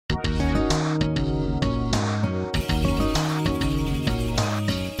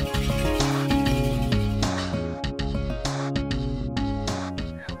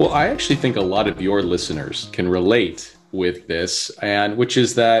Well, I actually think a lot of your listeners can relate with this, and which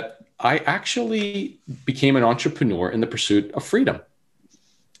is that I actually became an entrepreneur in the pursuit of freedom.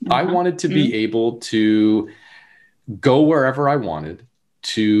 I wanted to be able to go wherever I wanted,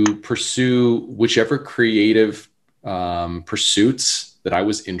 to pursue whichever creative pursuits that I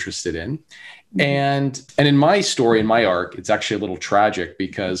was interested in. And in my story, in my arc, it's actually a little tragic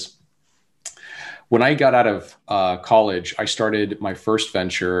because when I got out of college, I started my first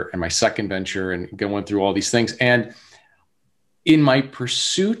venture and my second venture and going through all these things. And in my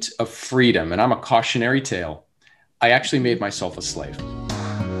pursuit of freedom, and I'm a cautionary tale, I actually made myself a slave.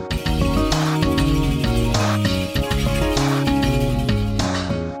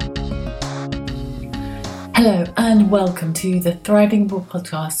 Hello and welcome to the Thriving Abroad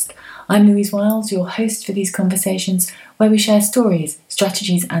podcast. I'm Louise Wiles, your host for these conversations where we share stories,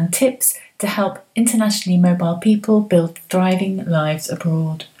 strategies and tips to help internationally mobile people build thriving lives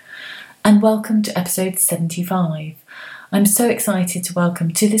abroad. And welcome to episode 75. I'm so excited to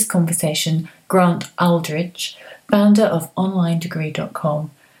welcome to this conversation Grant Aldridge, founder of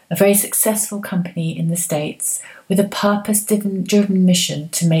OnlineDegree.com, a very successful company in the States with a purpose-driven mission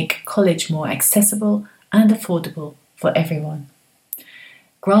to make college more accessible and affordable for everyone.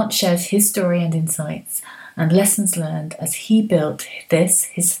 Grant shares his story and insights and lessons learned as he built this,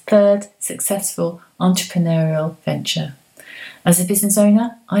 his third successful entrepreneurial venture. As a business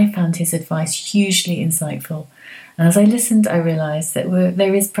owner, I found his advice hugely insightful, and as I listened, I realised that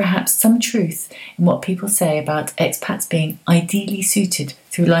there is perhaps some truth in what people say about expats being ideally suited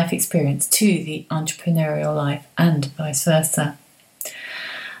through life experience to the entrepreneurial life and vice versa.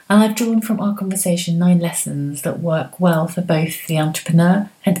 And I've drawn from our conversation 9 lessons that work well for both the entrepreneur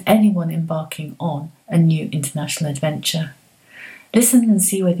and anyone embarking on a new international adventure. Listen and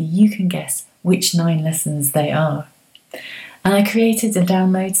see whether you can guess which 9 lessons they are. And I created a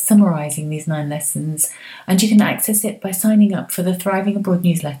download summarising these 9 lessons, and you can access it by signing up for the Thriving Abroad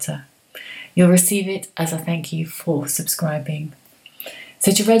newsletter. You'll receive it as a thank you for subscribing.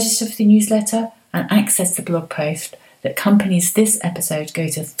 So to register for the newsletter and access the blog post that accompanies this episode, go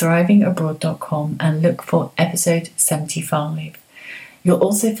to thrivingabroad.com and look for episode 75. You'll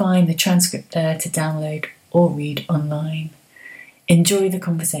also find the transcript there to download or read online. Enjoy the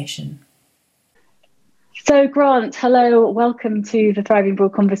conversation. So Grant, hello, welcome to the Thriving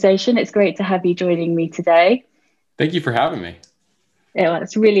Abroad conversation. It's great to have you joining me today. Thank you for having me. Yeah, well,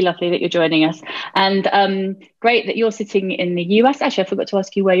 it's really lovely that you're joining us. And great that you're sitting in the US. Actually, I forgot to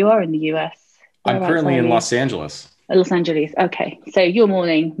ask you where you are in the US. I'm currently in Los Angeles. Los Angeles. Okay. So your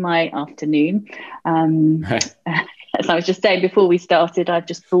morning, my afternoon. Right. As I was just saying before we started, I've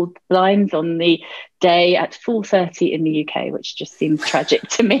just pulled blinds on the day at 4:30 in the UK, which just seems tragic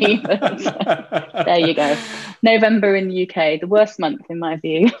to me. But there you go. November in the UK, the worst month in my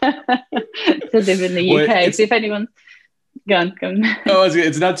view to live in the UK. So if anyone... Go on. Oh,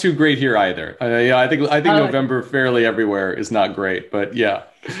 it's not too great here either. I think November fairly everywhere is not great, but yeah.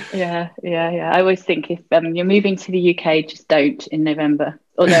 Yeah. I always think if you're moving to the UK, just don't in November.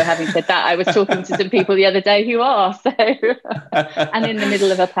 Although having said that, I was talking to some people the other day who are, so and in the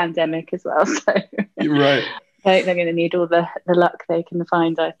middle of a pandemic as well. So right. They're going to need all the luck they can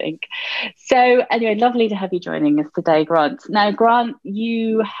find, I think. So anyway, lovely to have you joining us today, Grant. Now, Grant,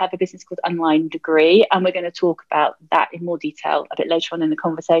 you have a business called Online Degree, and we're going to talk about that in more detail a bit later on in the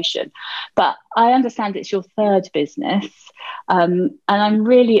conversation. But I understand it's your third business, and I'm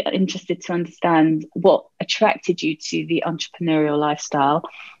really interested to understand what attracted you to the entrepreneurial lifestyle,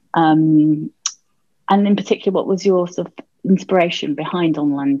 and in particular, what was your sort of inspiration behind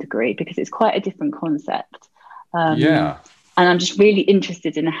Online Degree, because it's quite a different concept. And I'm just really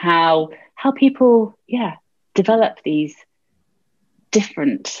interested in how people develop these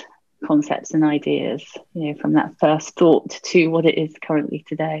different concepts and ideas, from that first thought to what it is currently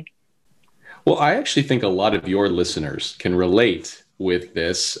today. Well, I actually think a lot of your listeners can relate with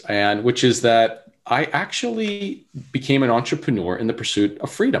this, and which is that I actually became an entrepreneur in the pursuit of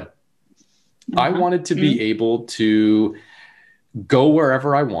freedom. I wanted to be able to go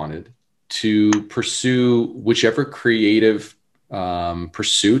wherever I wanted, to pursue whichever creative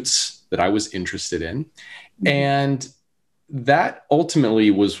pursuits that I was interested in. And that ultimately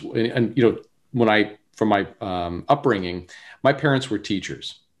was, from my upbringing, my parents were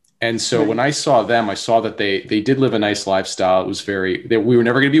teachers. And so when I saw them, I saw that they did live a nice lifestyle. It was we were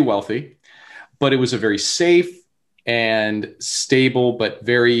never going to be wealthy, but it was a very safe and stable, but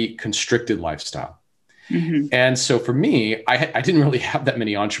very constricted lifestyle. And so for me, I didn't really have that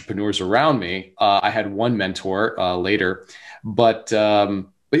many entrepreneurs around me. I had one mentor later, but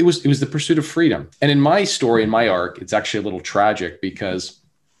it was the pursuit of freedom. And in my story, in my arc, it's actually a little tragic because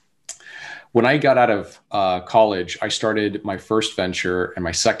When I got out of college, I started my first venture and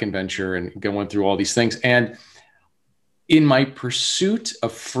my second venture and going through all these things. And in my pursuit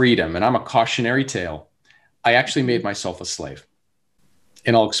of freedom, and I'm a cautionary tale, I actually made myself a slave.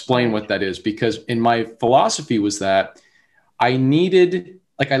 And I'll explain what that is, because in my philosophy was that I needed,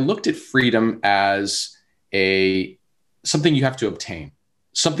 like, I looked at freedom as something you have to obtain,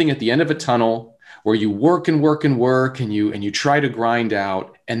 something at the end of a tunnel where you work and work and work and you try to grind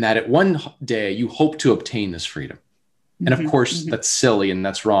out, and that at one day you hope to obtain this freedom. And of course, that's silly and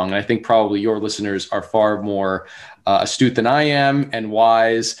that's wrong. And I think probably your listeners are far more astute than I am and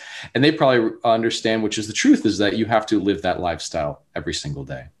wise. And they probably understand, which is the truth, is that you have to live that lifestyle every single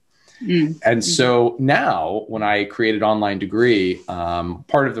day. And so now when I created Online Degree,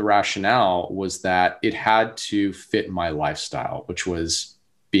 part of the rationale was that it had to fit my lifestyle, which was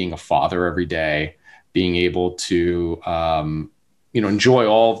being a father every day, being able to enjoy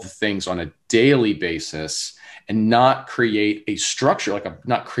all of the things on a daily basis, and not create a structure,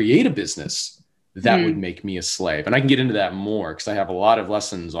 not create a business that would make me a slave. And I can get into that more because I have a lot of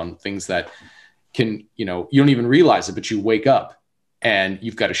lessons on things that can, you don't even realize it, but you wake up and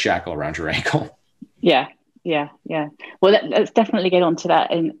you've got a shackle around your ankle. Yeah. Well, let's definitely get onto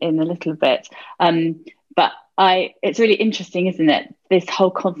that in a little bit. But it's really interesting, isn't it? This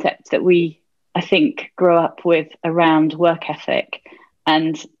whole concept that we, I think, grow up with around work ethic,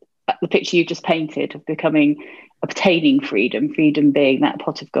 and the picture you just painted of obtaining freedom being that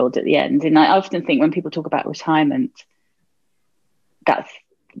pot of gold at the end. And I often think when people talk about retirement, that's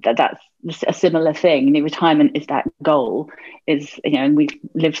a similar thing. Retirement is that goal, and we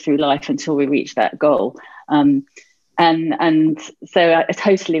live through life until we reach that goal. And so I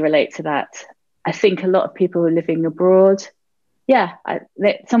totally relate to that. I think a lot of people who are living abroad,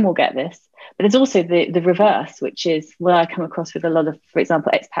 some will get this, but there's also the reverse, which is what I come across with a lot of, for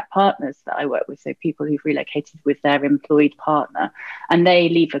example, expat partners that I work with. So people who've relocated with their employed partner, and they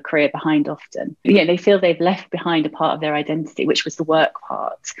leave a career behind often. They feel they've left behind a part of their identity, which was the work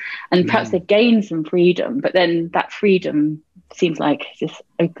part. And perhaps they've gained some freedom, but then that freedom seems like this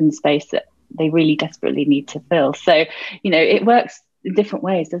open space that they really desperately need to fill. So, it works in different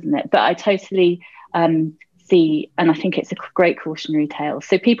ways, doesn't it? But I totally see, and I think it's a great cautionary tale.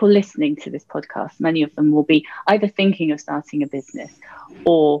 So people listening to this podcast, many of them will be either thinking of starting a business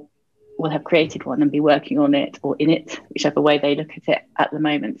or will have created one and be working on it or in it, whichever way they look at it at the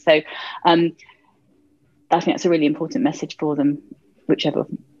moment. So I think that's a really important message for them, whichever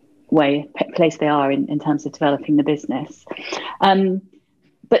place they are in terms of developing the business.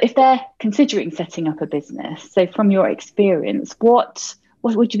 But if they're considering setting up a business, so from your experience, what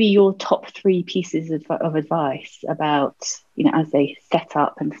would be your top 3 pieces of advice about, as they set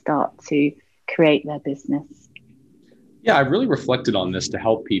up and start to create their business? Yeah, I really reflected on this to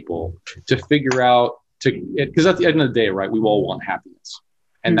help people to figure out, because at the end of the day, right, we all want happiness.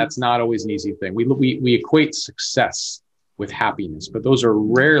 And that's not always an easy thing. We equate success with happiness, but those are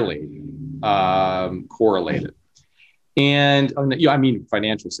rarely correlated. And I mean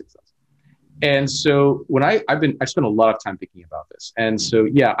financial success. And so when I spent a lot of time thinking about this. And so,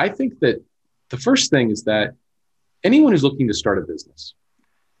 I think that the first thing is that anyone who's looking to start a business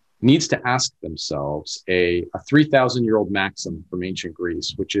needs to ask themselves a 3,000-year-old maxim from ancient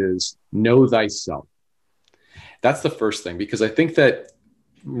Greece, which is know thyself. That's the first thing, because I think that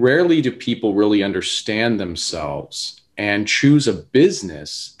rarely do people really understand themselves and choose a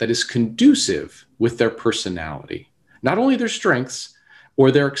business that is conducive with their personality, not only their strengths or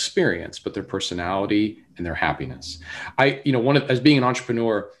their experience, but their personality and their happiness. As being an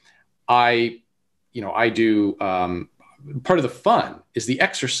entrepreneur, I do, part of the fun is the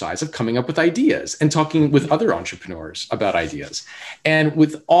exercise of coming up with ideas and talking with other entrepreneurs about ideas. And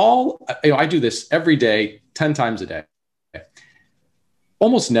with all, I do this every day, 10 times a day.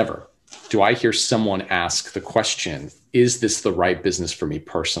 Almost never do I hear someone ask the question, is this the right business for me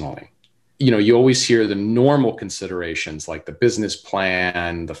personally? You always hear the normal considerations like the business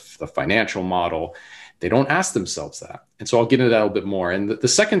plan, the financial model. They don't ask themselves that. And so I'll get into that a little bit more. And the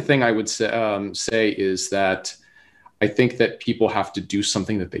second thing I would say is that I think that people have to do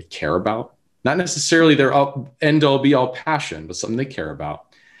something that they care about, not necessarily their end all be all passion, but something they care about.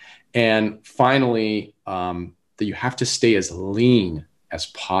 And finally, that you have to stay as lean as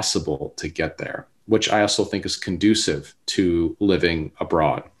possible to get there, which I also think is conducive to living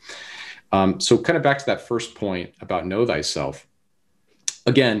abroad. So kind of back to that first point about know thyself.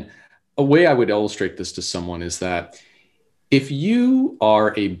 Again, a way I would illustrate this to someone is that if you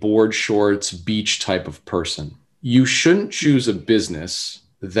are a board shorts, beach type of person, you shouldn't choose a business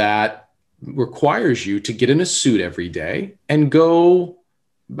that requires you to get in a suit every day and go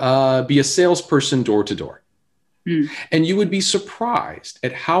be a salesperson door to door. Mm. And you would be surprised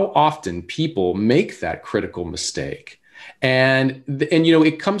at how often people make that critical mistake. And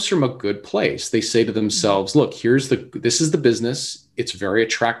it comes from a good place. They say to themselves, look, this is the business. It's very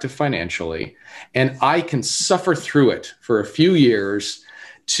attractive financially, and I can suffer through it for a few years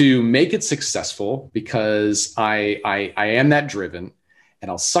to make it successful because I am that driven, and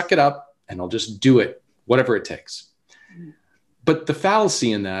I'll suck it up and I'll just do it, whatever it takes. But the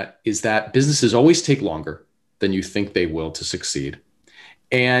fallacy in that is that businesses always take longer than you think they will to succeed.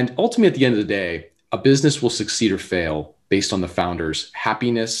 And ultimately, at the end of the day, a business will succeed or fail based on the founder's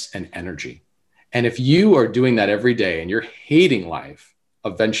happiness and energy. And if you are doing that every day and you're hating life,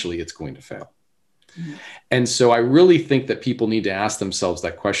 eventually it's going to fail. Mm-hmm. And so I really think that people need to ask themselves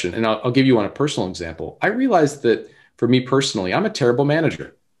that question. And I'll give you on a personal example. I realized that for me personally, I'm a terrible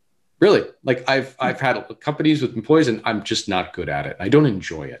manager. Really, like I've had companies with employees and I'm just not good at it. I don't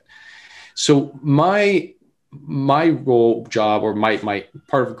enjoy it. So my job or my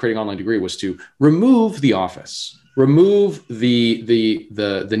part of creating an online degree was to remove the office, remove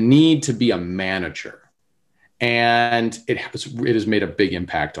the need to be a manager. And it has made a big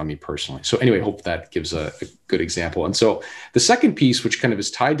impact on me personally. So anyway, I hope that gives a good example. And so the second piece, which kind of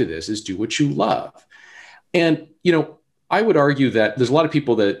is tied to this, is do what you love. And, I would argue that there's a lot of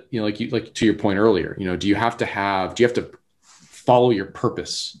people that, like to your point earlier, do you have to follow your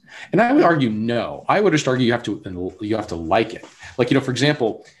purpose? And I would argue, no. I would just argue you have to like it. Like, for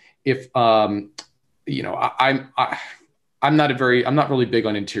example, if, I'm not really big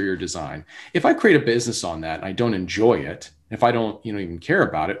on interior design. If I create a business on that and I don't enjoy it, if I don't, even care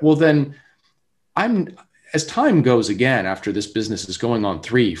about it, well, then as time goes again, after this business is going on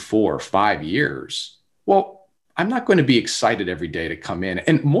 3, 4, 5 years, well, I'm not going to be excited every day to come in.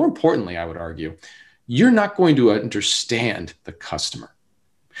 And more importantly, I would argue, you're not going to understand the customer.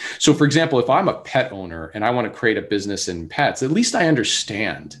 So for example, if I'm a pet owner and I want to create a business in pets, at least I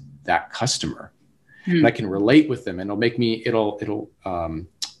understand that customer. And I can relate with them, and it'll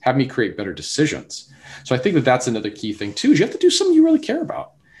have me create better decisions. So I think that that's another key thing too, is you have to do something you really care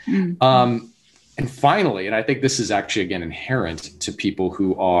about. And finally, and I think this is actually, again, inherent to people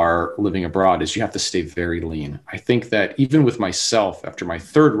who are living abroad, is you have to stay very lean. I think that even with myself, after my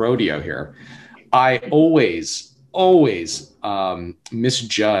third rodeo here, I always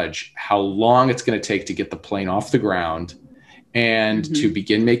misjudge how long it's going to take to get the plane off the ground and to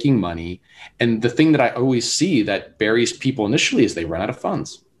begin making money. And the thing that I always see that buries people initially is they run out of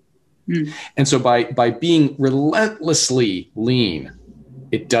funds. And so by being relentlessly lean,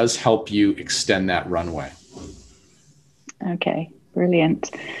 it does help you extend that runway. Okay, brilliant.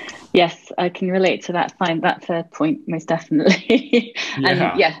 Yes, I can relate to that. Find that third point most definitely.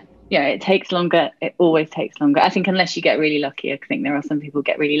 And it takes longer. It always takes longer. I think unless you get really lucky. I think there are some people who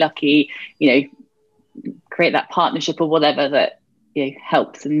get really lucky, create that partnership or whatever that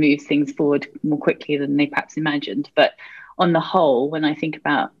helps and moves things forward more quickly than they perhaps imagined. But on the whole,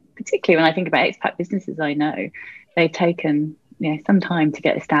 particularly when I think about expat businesses, I know they've taken some time to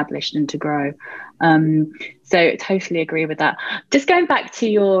get established and to grow. So totally agree with that. Just going back to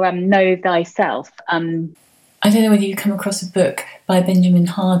your know thyself. I don't know whether you come across a book by Benjamin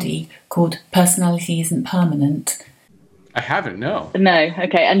Hardy called Personality Isn't Permanent. I haven't, no. No,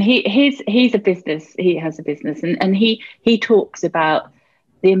 okay. And he's a business. He has a business, and he talks about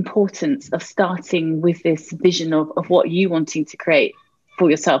the importance of starting with this vision of what you wanting to create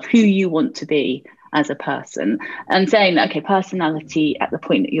for yourself, who you want to be as a person, and saying that, okay, personality at the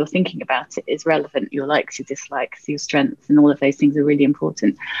point that you're thinking about it is relevant. Your likes, your dislikes, your strengths, and all of those things are really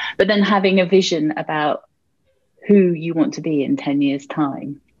important. But then having a vision about who you want to be in 10 years'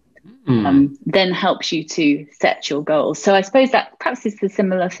 time then helps you to set your goals. So I suppose that perhaps is a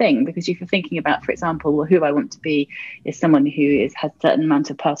similar thing, because if you're thinking about, for example, well, who I want to be is someone who has a certain amount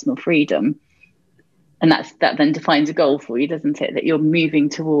of personal freedom. And that then defines a goal for you, doesn't it? That you're moving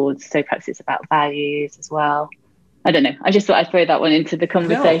towards. So perhaps it's about values as well. I don't know. I just thought I'd throw that one into the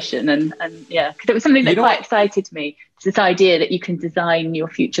conversation. No. And yeah, because it was something that quite excited me. It's this idea that you can design your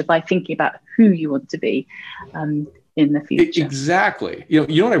future by thinking about who you want to be in the future. Exactly. You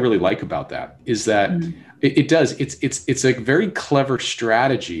know what I really like about that is that it's a very clever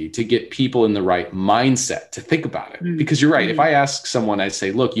strategy to get people in the right mindset to think about it. Because you're right. If I ask someone, I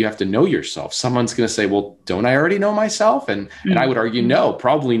say, look, you have to know yourself. Someone's going to say, well, don't I already know myself? And I would argue, no,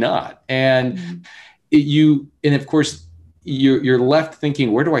 probably not. And of course you're left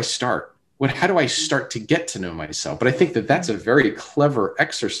thinking, where do I start? How do I start to get to know myself? But I think that that's a very clever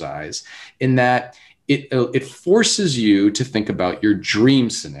exercise in that it forces you to think about your dream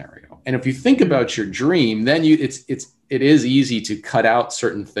scenario. And if you think about your dream, then it's it is easy to cut out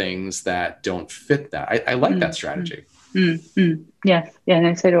certain things that don't fit that. I like that strategy. Yes. Yeah,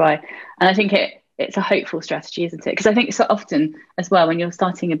 no, so do I. And I think it's a hopeful strategy, isn't it? Because I think so often as well, when you're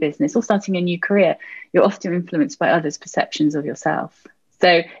starting a business or starting a new career, you're often influenced by others' perceptions of yourself.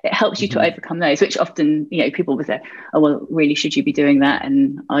 So it helps you to overcome those, which often, people will say, oh, well, really, should you be doing that?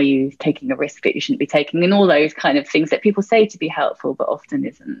 And are you taking a risk that you shouldn't be taking? And all those kind of things that people say to be helpful, but often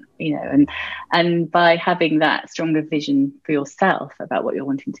isn't, and by having that stronger vision for yourself about what you're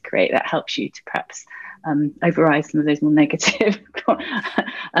wanting to create, that helps you to perhaps override some of those more negative comments.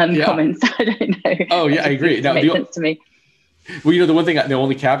 I don't know. Oh, yeah, I agree. Now, makes sense to me. Well, the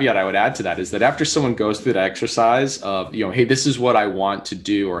only caveat I would add to that is that after someone goes through that exercise of, hey, this is what I want to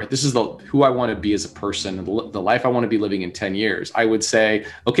do, or this is who I want to be as a person, the life I want to be living in 10 years, I would say,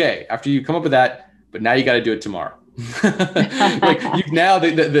 okay, after you come up with that, but now you got to do it tomorrow.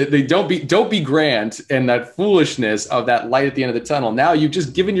 They don't be grand and that foolishness of that light at the end of the tunnel. Now you've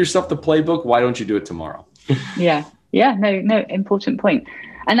just given yourself the playbook. Why don't you do it tomorrow? Yeah. No, important point.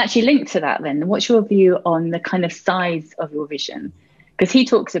 And actually linked to that then, what's your view on the kind of size of your vision? Because he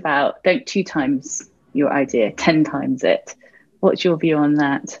talks about don't 2 times your idea, 10 times it. What's your view on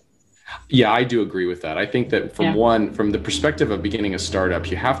that? Yeah, I do agree with that. I think that from the perspective of beginning a startup,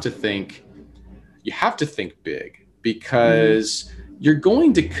 you have to think big, because you're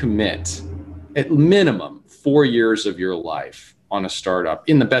going to commit at minimum 4 years of your life on a startup.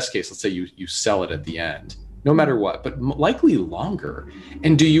 In the best case, let's say you sell it at the end, no matter what, but likely longer.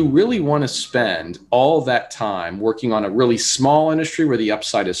 And do you really want to spend all that time working on a really small industry where the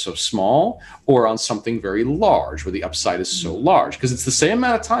upside is so small, or on something very large where the upside is so large? Because it's the same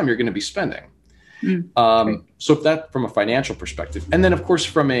amount of time you're going to be spending. So if that from a financial perspective, and then of course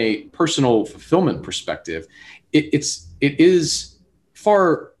from a personal fulfillment perspective, it is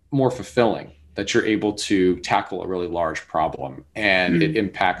far more fulfilling that you're able to tackle a really large problem, and it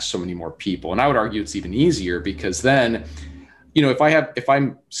impacts so many more people. And I would argue it's even easier, because then, if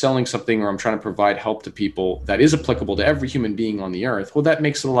I'm selling something or I'm trying to provide help to people that is applicable to every human being on the earth, well, that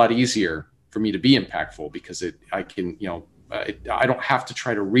makes it a lot easier for me to be impactful, because I don't have to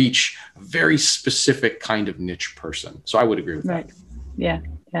try to reach a very specific kind of niche person. So I would agree with that. Yeah.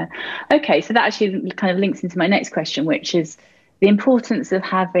 Okay. So that actually kind of links into my next question, which is the importance of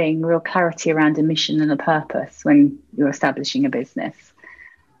having real clarity around a mission and a purpose when you're establishing a business.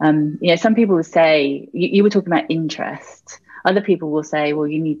 Some people will say, you were talking about interest. Other people will say, well,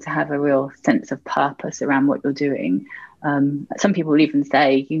 you need to have a real sense of purpose around what you're doing. Some people will even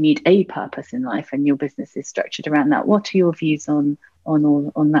say you need a purpose in life, and your business is structured around that. What are your views on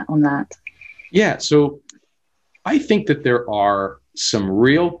that? Yeah, so I think that there are some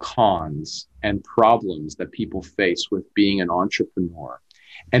real cons and problems that people face with being an entrepreneur,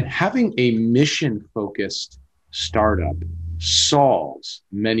 and having a mission-focused startup solves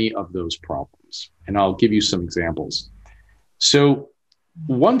many of those problems. And I'll give you some examples. So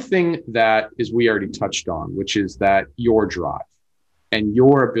one thing that we already touched on, which is that your drive and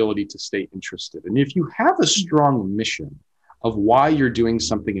your ability to stay interested. And if you have a strong mission of why you're doing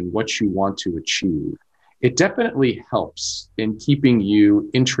something and what you want to achieve, it definitely helps in keeping you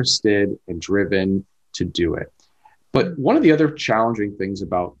interested and driven to do it. But one of the other challenging things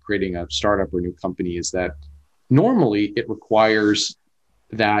about creating a startup or new company is that normally it requires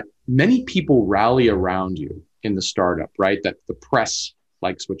that many people rally around you in the startup, right? That the press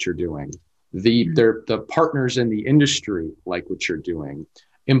likes what you're doing. The partners in the industry like what you're doing.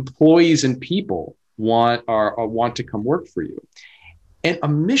 Employees and people want to come work for you. And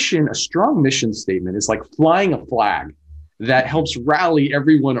a strong mission statement is like flying a flag that helps rally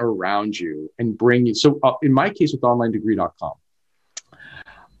everyone around you and bring you. So in my case with onlinedegree.com,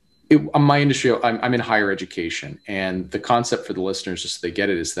 my industry, I'm in higher education, and the concept for the listeners, just so they get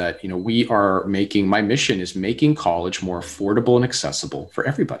it, is that, my mission is making college more affordable and accessible for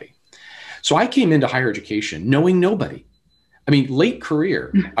everybody. So I came into higher education knowing nobody. I mean, late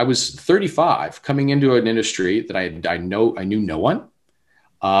career, I was 35 coming into an industry that I knew no one.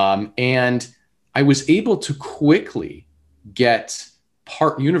 And I was able to quickly get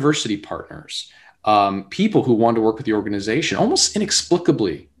university partners, people who wanted to work with the organization, almost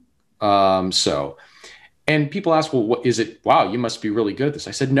inexplicably so. And people ask, well, what is it? Wow, you must be really good at this.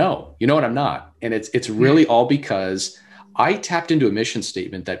 I said, no, you know what? I'm not. And it's really all because I tapped into a mission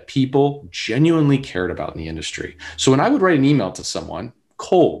statement that people genuinely cared about in the industry. So when I would write an email to someone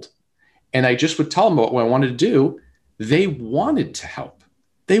cold, and I just would tell them what I wanted to do, they wanted to help.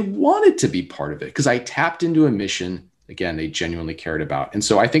 They wanted to be part of it because I tapped into a mission, again, they genuinely cared about. And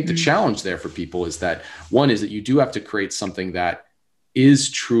so I think the challenge there for people is that, one is that you do have to create something that is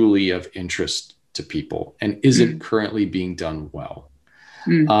truly of interest to people and isn't currently being done well.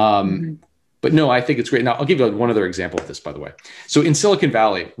 Mm-hmm. But no, I think it's great. Now, I'll give you one other example of this, by the way. So in Silicon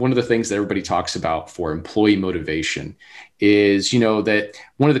Valley, one of the things that everybody talks about for employee motivation is, that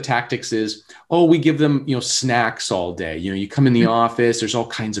one of the tactics is, oh, we give them, snacks all day. You come in the office, there's all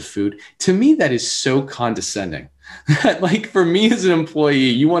kinds of food. To me, that is so condescending. Like, for me as an employee,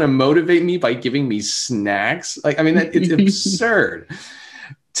 you want to motivate me by giving me snacks? Like, I mean, it's absurd.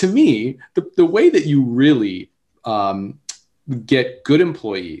 To me, the way that you really get good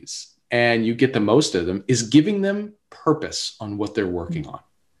employees and you get the most of them is giving them purpose on what they're working on.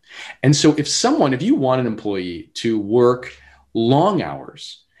 And so if you want an employee to work long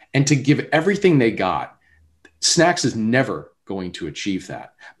hours and to give everything they got, snacks is never going to achieve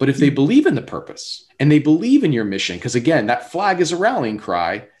that. But if they believe in the purpose and they believe in your mission, because again, that flag is a rallying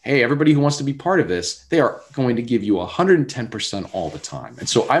cry. Hey, everybody who wants to be part of this, they are going to give you 110% all the time. And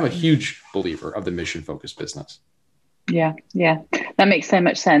so I'm a huge believer of the mission-focused business. Yeah, that makes so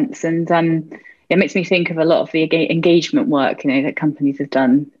much sense. And it makes me think of a lot of the engagement work, that companies have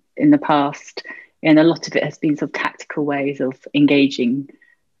done in the past. And a lot of it has been sort of tactical ways of engaging,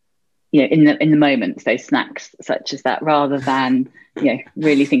 in the moments, those snacks such as that, rather than,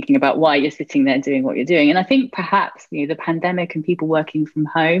 really thinking about why you're sitting there doing what you're doing. And I think perhaps, the pandemic and people working from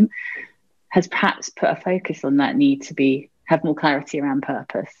home has perhaps put a focus on that need to have more clarity around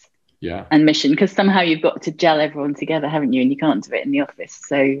purpose. Yeah. And mission, because somehow you've got to gel everyone together, haven't you? And you can't do it in the office.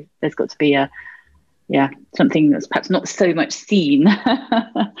 So there's got to be something that's perhaps not so much seen.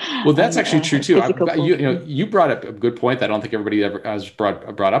 Well, that's actually true too. You brought up a good point that I don't think everybody ever has brought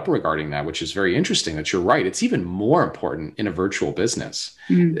up regarding that, which is very interesting. That you're right. It's even more important in a virtual business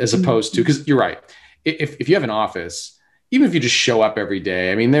as opposed to, because you're right. If you have an office, even if you just show up every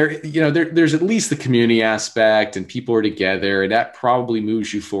day, I mean, there's at least the community aspect and people are together, and that probably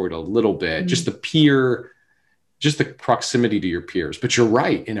moves you forward a little bit. Just the proximity to your peers. But you're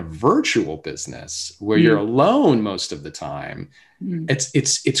right, in a virtual business where you're alone most of the time,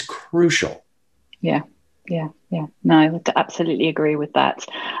 it's crucial. Yeah. No, I would absolutely agree with that.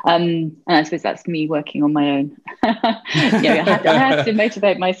 And I suppose that's me working on my own. I have to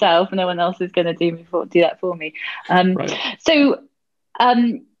motivate myself. No one else is going to do that for me. Right. So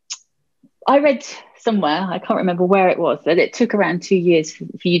I read somewhere, I can't remember where it was, that it took around 2 years for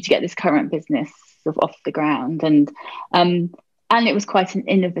you to get this current business sort of off the ground. And it was quite an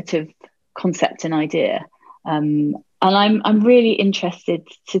innovative concept and idea. And I'm really interested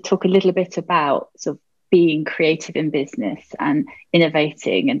to talk a little bit about sort of being creative in business and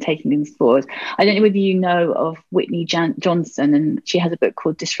innovating and taking things forward. I don't know whether you know of Whitney Johnson, and she has a book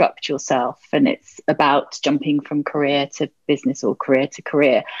called Disrupt Yourself, and it's about jumping from career to business or career to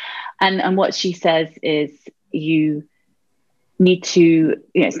career. And what she says is you need to,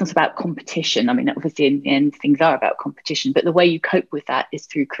 it's not about competition. I mean, obviously in the end, things are about competition, but the way you cope with that is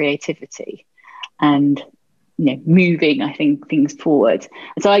through creativity and moving, I think, things forward.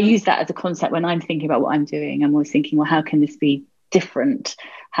 And so I use that as a concept when I'm thinking about what I'm doing. I'm always thinking, well, how can this be different?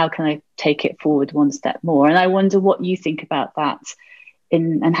 How can I take it forward one step more? And I wonder what you think about that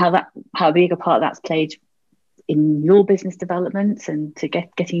and how big a part that's played in your business development and to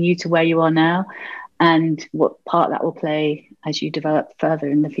getting you to where you are now, and what part that will play as you develop further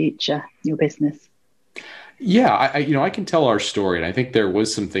in the future, your business. Yeah, I can tell our story, and I think there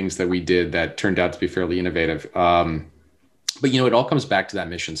was some things that we did that turned out to be fairly innovative. But it all comes back to that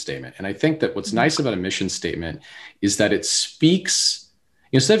mission statement. And I think that what's nice about a mission statement is that it speaks,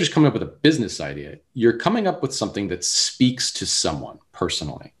 instead of just coming up with a business idea, you're coming up with something that speaks to someone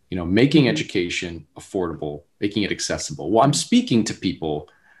personally, making education affordable, making it accessible. Well, I'm speaking to people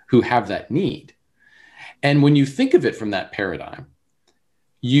who have that need. And when you think of it from that paradigm,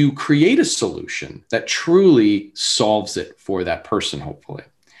 you create a solution that truly solves it for that person, hopefully.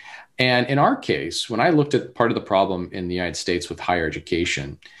 And in our case, when I looked at part of the problem in the United States with higher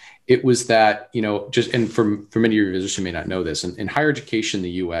education, it was that, and for many of your visitors who may not know this, in higher education in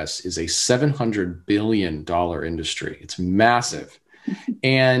the US is a $700 billion industry. It's massive.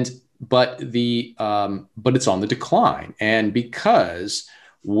 But it's on the decline. And because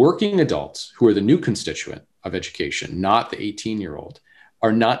working adults, who are the new constituent of education, not the 18-year-old,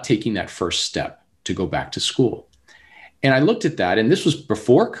 are not taking that first step to go back to school. And I looked at that, and this was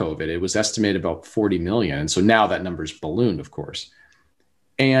before COVID. It was estimated about 40 million. And so now that number's ballooned, of course.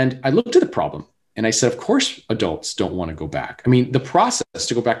 And I looked at the problem and I said, of course, adults don't want to go back. I mean, the process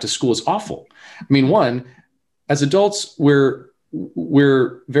to go back to school is awful. I mean, one, as adults, we're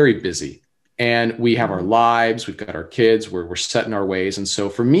very busy and we have our lives, we've got our kids, we're set in our ways. And so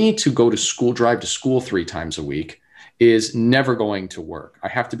for me to go to school, drive to school 3 times a week, is never going to work. I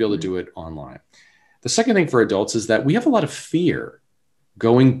have to be able to do it online. The second thing for adults is that we have a lot of fear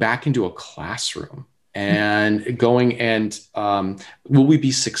going back into a classroom and going and will we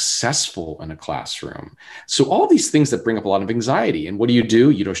be successful in a classroom? So all these things that bring up a lot of anxiety. And what do?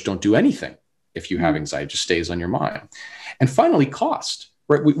 You just don't do anything if you have anxiety, it just stays on your mind. And finally, cost,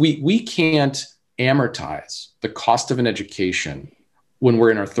 right? We can't amortize the cost of an education when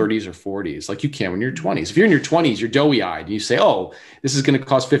we're in our 30s or 40s, like you can when you're 20s. If you're in your 20s, you're doughy-eyed and you say, oh, this is going to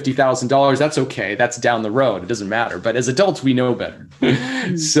cost $50,000. That's okay. That's down the road. It doesn't matter. But as adults, we know better.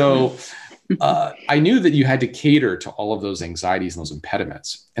 So I knew that you had to cater to all of those anxieties and those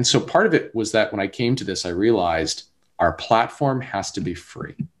impediments. And so part of it was that when I came to this, I realized our platform has to be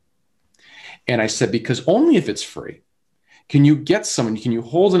free. And I said, because only if it's free, can you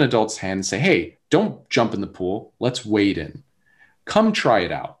hold an adult's hand and say, hey, don't jump in the pool. Let's wade in. Come try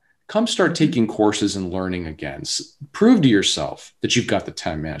it out. Come start taking courses and learning again. Prove to yourself that you've got the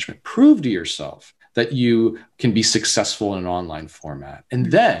time management. Prove to yourself that you can be successful in an online format.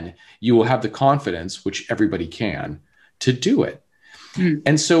 And then you will have the confidence, which everybody can, to do it.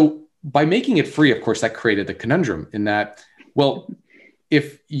 And so by making it free, of course, that created the conundrum in that, well,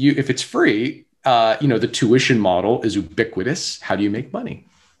 if it's free, the tuition model is ubiquitous. How do you make money?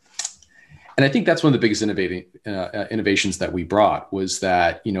 And I think that's one of the biggest innovations that we brought was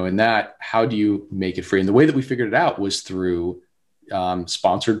that, in that, how do you make it free? And the way that we figured it out was through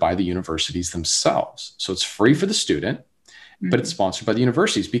sponsored by the universities themselves. So it's free for the student, but it's sponsored by the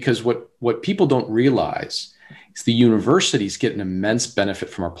universities, because what people don't realize is the universities get an immense benefit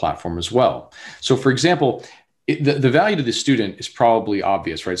from our platform as well. So for example, the value to the student is probably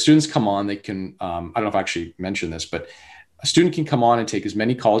obvious, right? Students come on, they can, I don't know if I actually mentioned this, but a student can come on and take as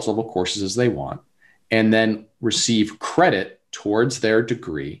many college level courses as they want and then receive credit towards their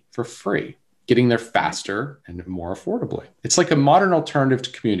degree for free, getting there faster and more affordably. It's like a modern alternative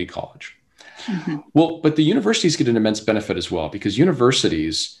to community college. Well, but the universities get an immense benefit as well, because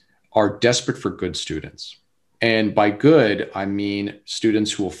universities are desperate for good students. And by good, I mean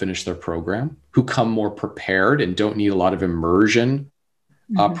students who will finish their program, who come more prepared and don't need a lot of immersion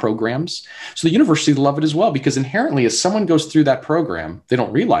programs. So the universities love it as well, because inherently, as someone goes through that program, they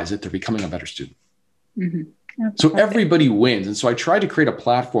don't realize it, they're becoming a better student. So everybody wins. And so I tried to create a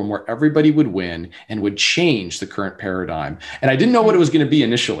platform where everybody would win and would change the current paradigm. And I didn't know what it was going to be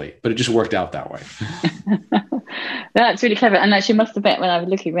initially, but it just worked out that way. That's really clever. And actually, must admit, when I was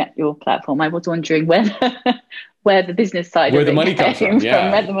looking at your platform, I was wondering where the business side where of the money comes from,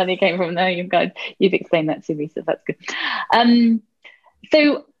 where the money came from. No, you've explained that to me, so that's good.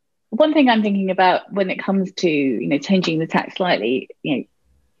 So one thing I'm thinking about when it comes to changing the tack slightly,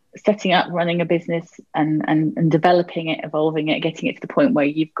 setting up, running a business, and developing it, evolving it, getting it to the point where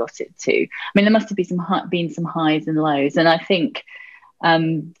you've got it to. I mean, there must have been some highs and lows, and I think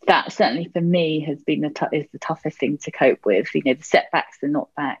that certainly for me has been the toughest thing to cope with. The setbacks, the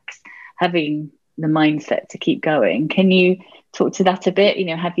knockbacks, having the mindset to keep going. Can you talk to that a bit?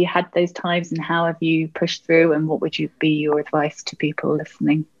 Have you had those times, and how have you pushed through, and what would be your advice to people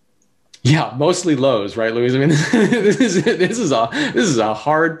listening? Yeah, mostly lows, right, Louise? I mean, this is a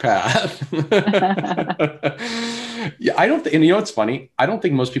hard path. Yeah, I don't. And what's funny? I don't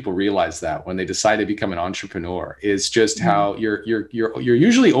think most people realize that when they decide to become an entrepreneur is just how you're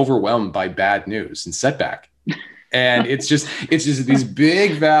usually overwhelmed by bad news and setback, and it's just these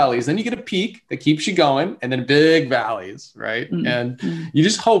big valleys. Then you get a peak that keeps you going, and then big valleys, right? And you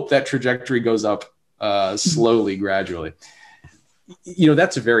just hope that trajectory goes up slowly, gradually.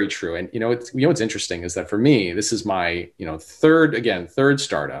 That's very true. And, what's interesting is that for me, this is my, third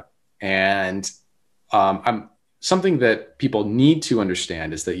startup. And something that people need to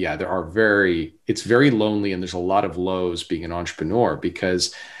understand is that, it's very lonely, and there's a lot of lows being an entrepreneur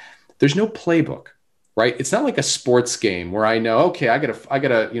because there's no playbook, right? It's not like a sports game where I know, okay, I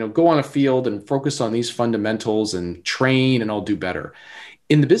gotta, go on a field and focus on these fundamentals and train and I'll do better.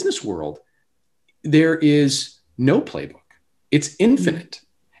 In the business world, there is no playbook. It's infinite.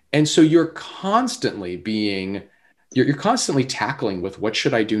 And so you're constantly tackling with what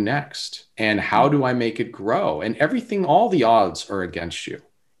should I do next? And how do I make it grow? And all the odds are against you.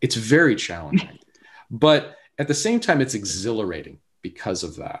 It's very challenging, but at the same time, it's exhilarating because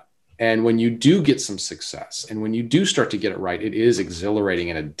of that. And when you do get some success and when you do start to get it right, it is exhilarating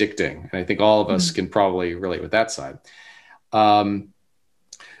and addicting. And I think all of us can probably relate with that side.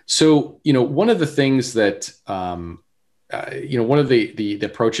 So, one of the things that, one of the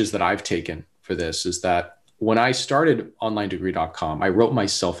approaches that I've taken for this is that when I started onlinedegree.com, I wrote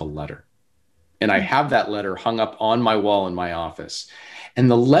myself a letter, and I have that letter hung up on my wall in my office. And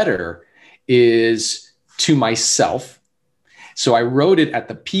the letter is to myself. So I wrote it at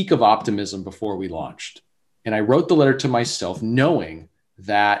the peak of optimism before we launched. And I wrote the letter to myself knowing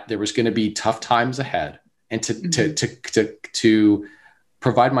that there was going to be tough times ahead, and to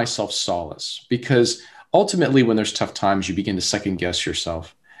provide myself solace, because ultimately when there's tough times, you begin to second guess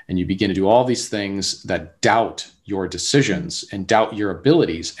yourself, and you begin to do all these things that doubt your decisions and doubt your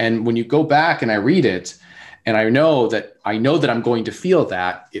abilities. And when you go back and I read it, and I know that I'm going to feel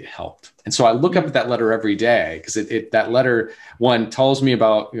that, it helped. And so I look up at that letter every day, because that letter, one, tells me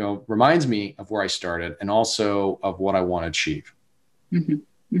about, reminds me of where I started, and also of what I want to achieve.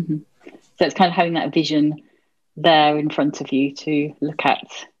 Mm-hmm. Mm-hmm. So it's kind of having that vision there in front of you to look at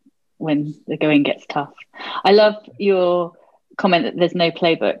when the going gets tough. I love your comment that there's no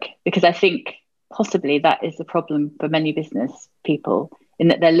playbook, because I think possibly that is the problem for many business people, in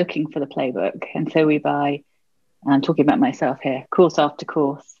that they're looking for the playbook. And so we buy, I'm talking about myself here, course after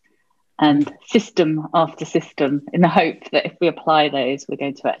course and system after system, in the hope that if we apply those, we're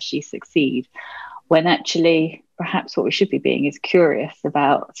going to actually succeed. When actually, perhaps what we should be being is curious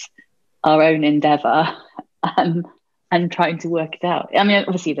about our own endeavor and trying to work it out. I mean,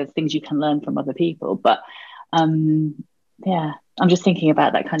 obviously there's things you can learn from other people, but yeah, I'm just thinking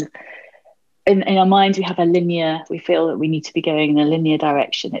about that kind of, in our minds, we feel that we need to be going in a linear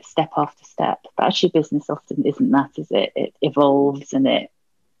direction. It's step after step, but actually business often isn't that, is it? It evolves and it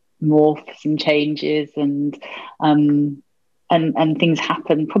morphs and changes, and things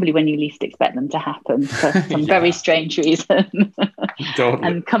happen probably when you least expect them to happen, for some very strange reason. Totally.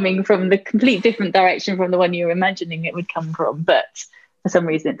 And coming from the complete different direction from the one you were imagining it would come from, but for some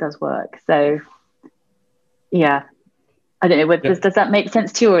reason it does work. So yeah, I don't know. Does that make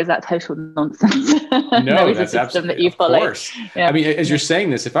sense to you, or is that total nonsense? No, that's absolutely, that you follow. Of course. Yeah. I mean, as you're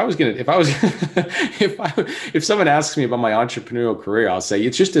saying this, if someone asks me about my entrepreneurial career, I'll say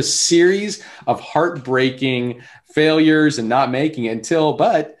it's just a series of heartbreaking failures and not making it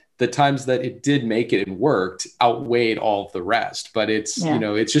but the times that it did make it and worked outweighed all of the rest. But it's,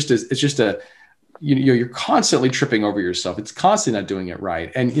 you're constantly tripping over yourself. It's constantly not doing it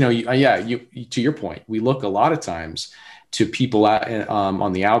right. And, to your point, we look a lot of times to people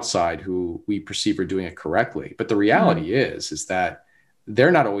on the outside who we perceive are doing it correctly. But the reality is that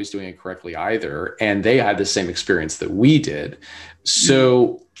they're not always doing it correctly either. And they had the same experience that we did.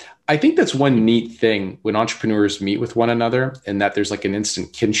 So I think that's one neat thing when entrepreneurs meet with one another, and that there's like an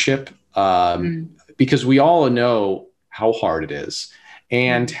instant kinship, because we all know how hard it is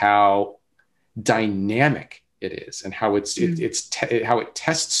and how dynamic it is, and how how it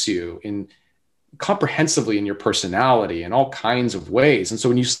tests you comprehensively in your personality in all kinds of ways. And so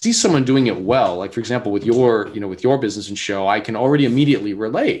when you see someone doing it well, like for example, with your business and show, I can already immediately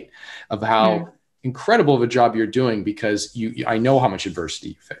relate of how incredible of a job you're doing, because I know how much adversity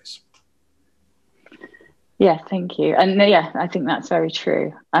you face. Yeah, thank you. And yeah, I think that's very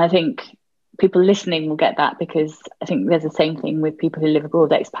true. I think people listening will get that, because I think there's the same thing with people who live abroad,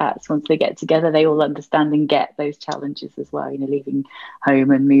 expats. Once they get together, they all understand and get those challenges as well, leaving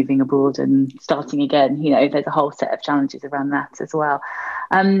home and moving abroad and starting again. There's a whole set of challenges around that as well.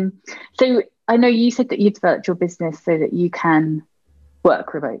 So I know you said that you developed your business so that you can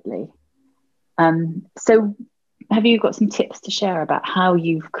work remotely. So have you got some tips to share about how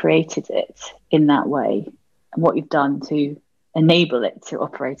you've created it in that way, and what you've done to enable it to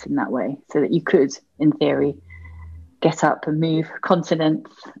operate in that way, so that you could, in theory, get up and move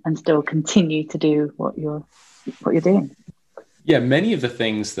continents and still continue to do what you're doing? Yeah, many of the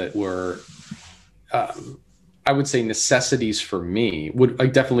things that were, I would say, necessities for me I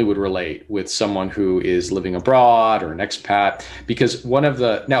definitely would relate with someone who is living abroad or an expat, because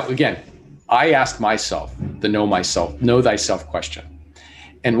now again, I asked myself the know thyself question.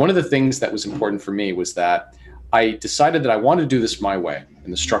 And one of the things that was important for me was that I decided that I wanted to do this my way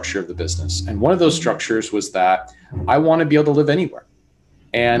in the structure of the business. And one of those structures was that I want to be able to live anywhere.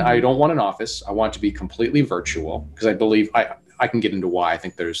 And I don't want an office. I want it to be completely virtual, because I believe I can get into why I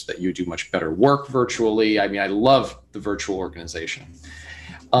think that you do much better work virtually. I mean, I love the virtual organization.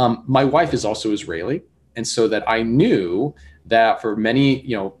 My wife is also Israeli. And so that I knew that for many,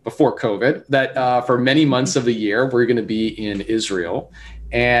 before COVID, that for many months of the year, we're going to be in Israel,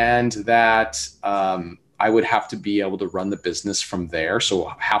 and that I would have to be able to run the business from there.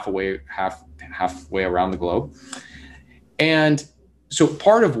 So halfway around the globe. And so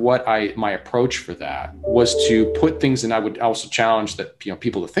part of what my approach for that was to put things, and I would also challenge that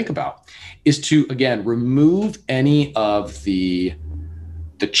people to think about, is to, again, remove any of the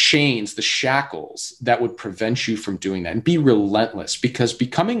the chains, the shackles that would prevent you from doing that, and be relentless, because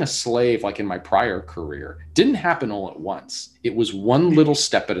becoming a slave, like in my prior career, didn't happen all at once. It was one little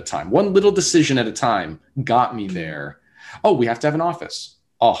step at a time, one little decision at a time got me there. Oh, we have to have an office.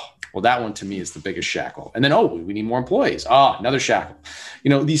 Oh, well, that one to me is the biggest shackle. And then, oh, we need more employees. Ah, another shackle.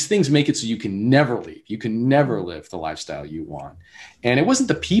 These things make it so you can never leave. You can never live the lifestyle you want. And it wasn't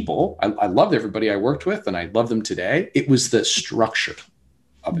the people. I loved everybody I worked with, and I love them today. It was the structure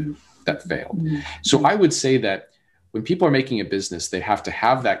of it that failed. So I would say that when people are making a business, they have to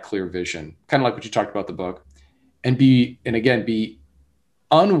have that clear vision, kind of like what you talked about the book, and be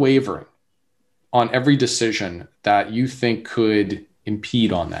unwavering on every decision that you think could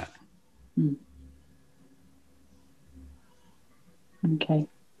impede on that. Okay.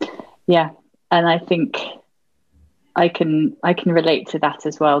 Yeah. And I think I can relate to that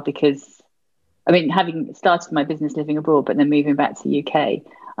as well, because having started my business living abroad, but then moving back to the UK,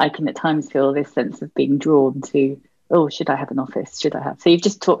 I can at times feel this sense of being drawn to, oh, should I have an office? Should I have? So you've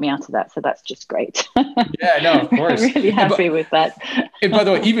just taught me out of that. So that's just great. Yeah, no, of course. I'm really happy with that. And by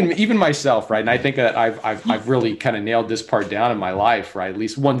the way, even myself, right? And I think that I've really kind of nailed this part down in my life, right? At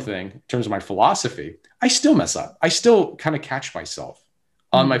least one thing in terms of my philosophy, I still mess up. I still kind of catch myself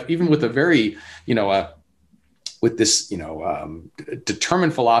on even with a very, with this,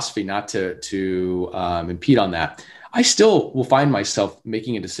 determined philosophy not to impede on that. I still will find myself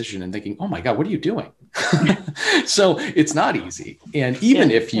making a decision and thinking, oh my God, what are you doing? So it's not easy. And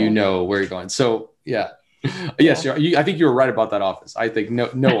even if you know where you're going. So yeah. Yes, I think you were right about that office. I think no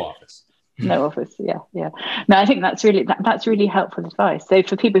office. No office. Yeah. No, I think that's really helpful advice. So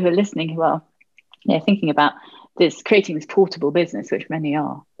for people who are listening who are thinking about creating this portable business, which many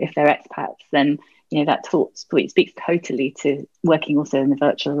are, if they're expats, then that speaks totally to working also in the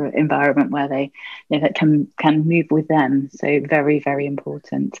virtual environment where they that can move with them. So very, very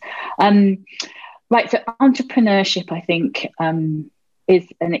important. Right. So entrepreneurship, I think, is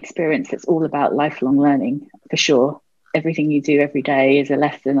an experience that's all about lifelong learning, for sure. Everything you do every day is a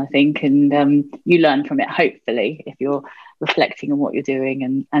lesson, I think, and you learn from it, hopefully, if you're reflecting on what you're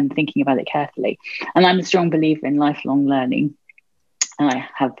doing and thinking about it carefully. And I'm a strong believer in lifelong learning. And I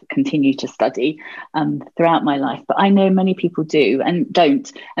have continued to study throughout my life, but I know many people do and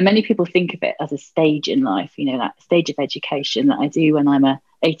don't. And many people think of it as a stage in life, that stage of education that I do when I'm a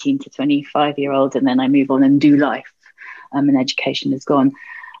 18 to 25-year-old, and then I move on and do life, and education is gone.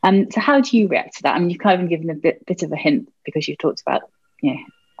 So how do you react to that? You've kind of given a bit of a hint, because you've talked about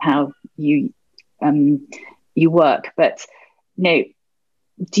how you work, but do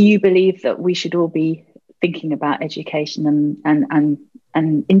you believe that we should all be thinking about education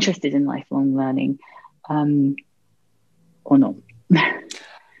and interested in lifelong learning, or not?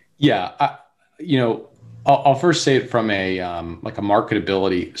 Yeah, I'll first say it from a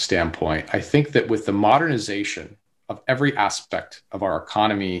marketability standpoint. I think that with the modernization of every aspect of our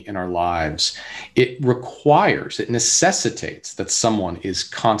economy and our lives, it necessitates that someone is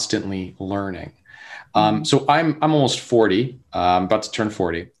constantly learning. So I'm almost 40, about to turn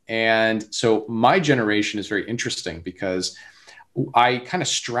 40. And so my generation is very interesting because I kind of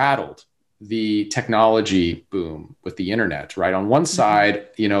straddled the technology boom with the internet, right? On one side,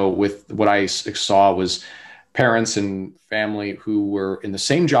 with what I saw was parents and family who were in the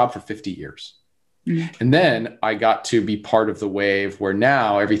same job for 50 years. And then I got to be part of the wave where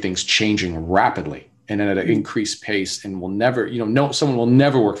now everything's changing rapidly and at an increased pace, and will never, someone will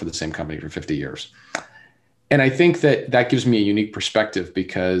never work for the same company for 50 years. And I think that gives me a unique perspective,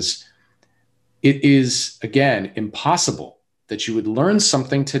 because it is, again, impossible that you would learn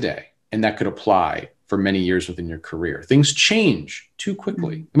something today and that could apply for many years within your career. Things change too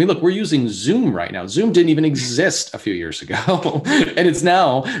quickly. Look, we're using Zoom right now. Zoom didn't even exist a few years ago, and it's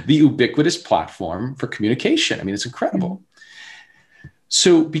now the ubiquitous platform for communication. It's incredible.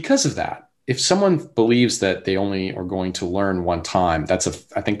 So because of that, if someone believes that they only are going to learn one time, I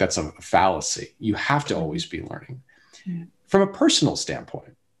think that's a fallacy. You have to always be learning. From a personal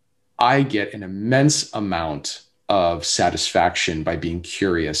standpoint, I get an immense amount of satisfaction by being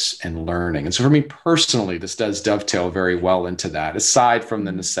curious and learning. And so for me personally, this does dovetail very well into that, aside from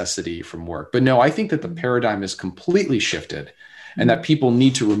the necessity from work. But no, I think that the paradigm is completely shifted, and that people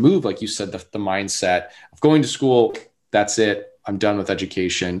need to remove, like you said, the mindset of going to school, that's it, I'm done with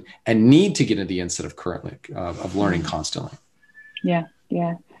education, and need to get into the instead of currently of learning constantly. Yeah.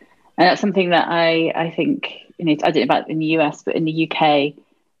 And that's something that I think, I don't know about in the US, but in the UK,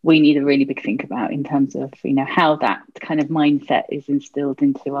 we need a really big think about in terms of, how that kind of mindset is instilled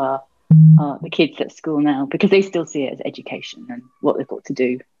into the kids at school now, because they still see it as education and what they've got to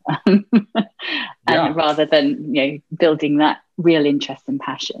do. And rather than, building that real interest and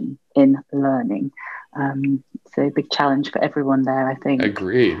passion in learning. So a big challenge for everyone there, I think.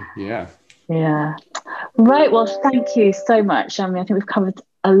 Agreed. Yeah. Yeah. Right. Well, thank you so much. I think we've covered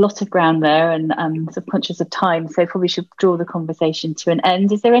a lot of ground there, and sort of conscious of time, so probably should draw the conversation to an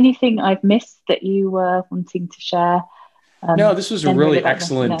end. Is there anything I've missed that you were wanting to share? No, this was a really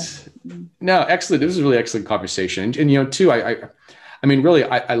excellent. No, excellent. This was a really excellent conversation, and too, I mean, really,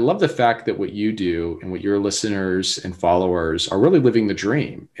 I love the fact that what you do and what your listeners and followers are really living the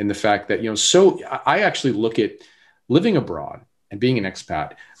dream, in the fact that So I actually look at living abroad and being an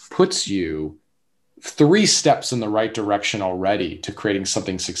expat puts you 3 steps in the right direction already to creating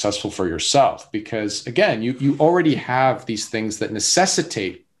something successful for yourself, because again, you already have these things that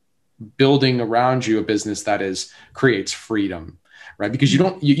necessitate building around you a business that creates freedom, right? Because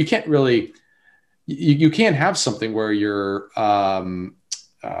you can't really, you can't have something where you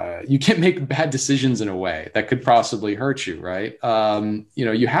can't make bad decisions in a way that could possibly hurt you, right?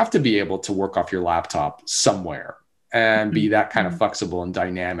 You have to be able to work off your laptop somewhere and be that kind of flexible and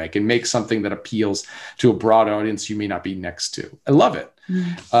dynamic and make something that appeals to a broad audience you may not be next to. I love it.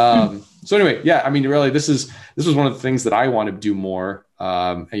 So anyway, yeah, I mean, really, this was one of the things that I want to do more,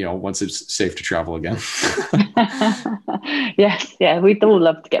 once it's safe to travel again. Yes, yeah, we'd all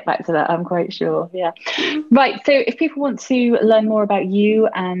love to get back to that, I'm quite sure. Yeah. Right. So if people want to learn more about you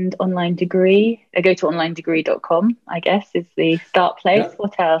and Online Degree, they go to onlinedegree.com, I guess, is the start place. Yeah.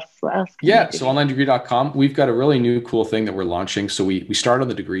 What else? So onlinedegree.com, we've got a really new cool thing that we're launching. So we started on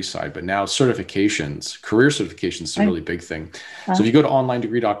the degree side, but now certifications, career certifications is a really big thing. So if you go to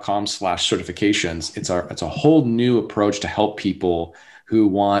onlinedegree.com/certifications, it's a whole new approach to help people who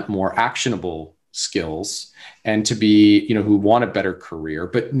want more actionable skills and to be, who want a better career,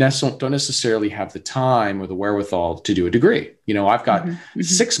 but don't necessarily have the time or the wherewithal to do a degree. I've got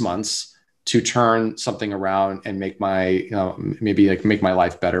 6 months to turn something around and make my, make my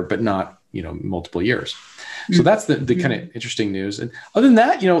life better, but not, multiple years. So that's the kind of interesting news. And other than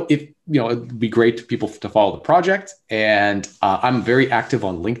that, it'd be great to people to follow the project. And I'm very active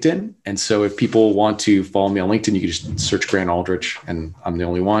on LinkedIn. And so if people want to follow me on LinkedIn, you can just search Grant Aldrich and I'm the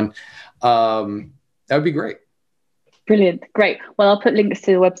only one. That would be great. Brilliant. Great. Well, I'll put links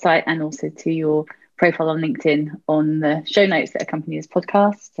to the website and also to your profile on LinkedIn on the show notes that accompany this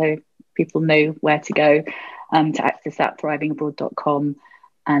podcast, so people know where to go to access that, thrivingabroad.com,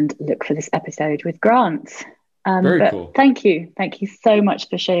 and look for this episode with Grant. Very cool. Thank you so much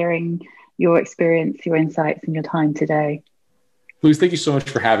for sharing your experience, your insights, and your time today. Louise, thank you so much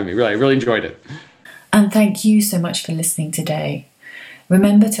for having me. I really enjoyed it. And thank you so much for listening today.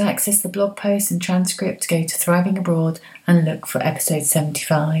 Remember to access the blog post and transcript, go to Thriving Abroad and look for episode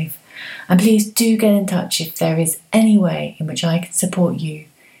 75. And please do get in touch if there is any way in which I can support you.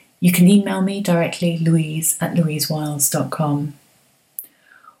 You can email me directly, louise@louisewiles.com.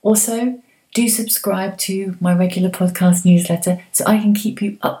 Also, do subscribe to my regular podcast newsletter so I can keep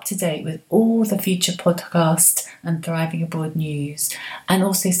you up to date with all the future podcast and Thriving Abroad news, and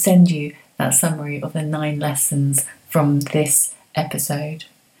also send you that summary of the 9 lessons from this episode.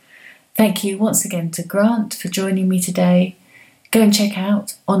 Thank you once again to Grant for joining me today. Go and check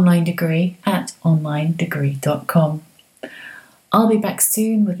out Online Degree at onlinedegree.com. I'll be back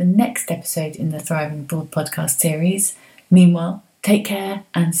soon with the next episode in the Thriving Abroad podcast series. Meanwhile, take care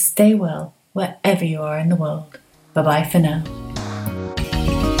and stay well wherever you are in the world. Bye-bye for now.